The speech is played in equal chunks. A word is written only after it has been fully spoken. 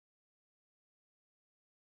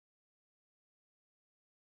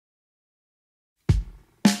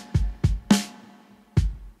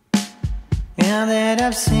Now that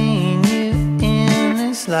I've seen you in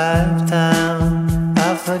this lifetime,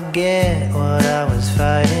 I forget what I was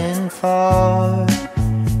fighting for.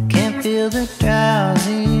 Can't feel the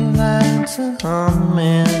drowsy lights are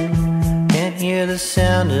humming, can't hear the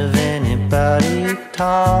sound of anybody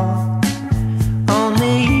talk.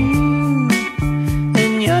 Only you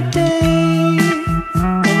and your day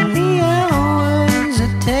and the hours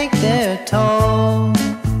that take their toll.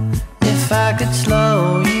 If I could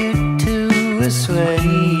slow you to a sway,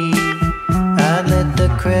 I'd let the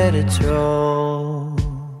credits roll.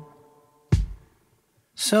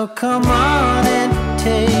 So come on and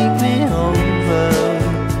take me over.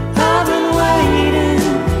 I've been waiting,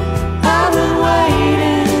 I've been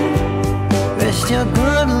waiting. Rest your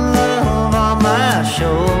good love on my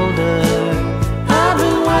shoulder. I've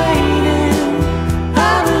been waiting,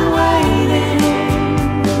 I've been waiting.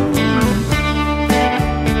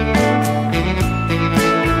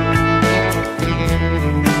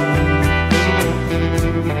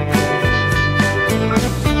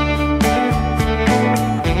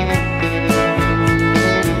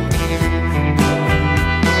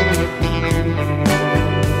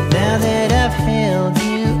 Now that I've held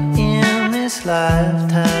you in this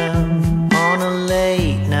lifetime on a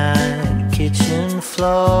late night kitchen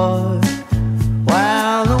floor,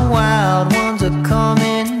 while the wild ones are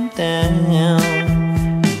coming down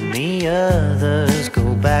and the others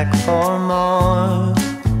go back for more,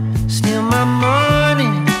 steal my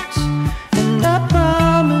mornings and I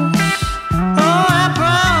promise, oh I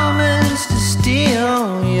promise to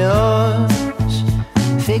steal yours.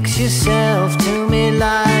 Fix yourself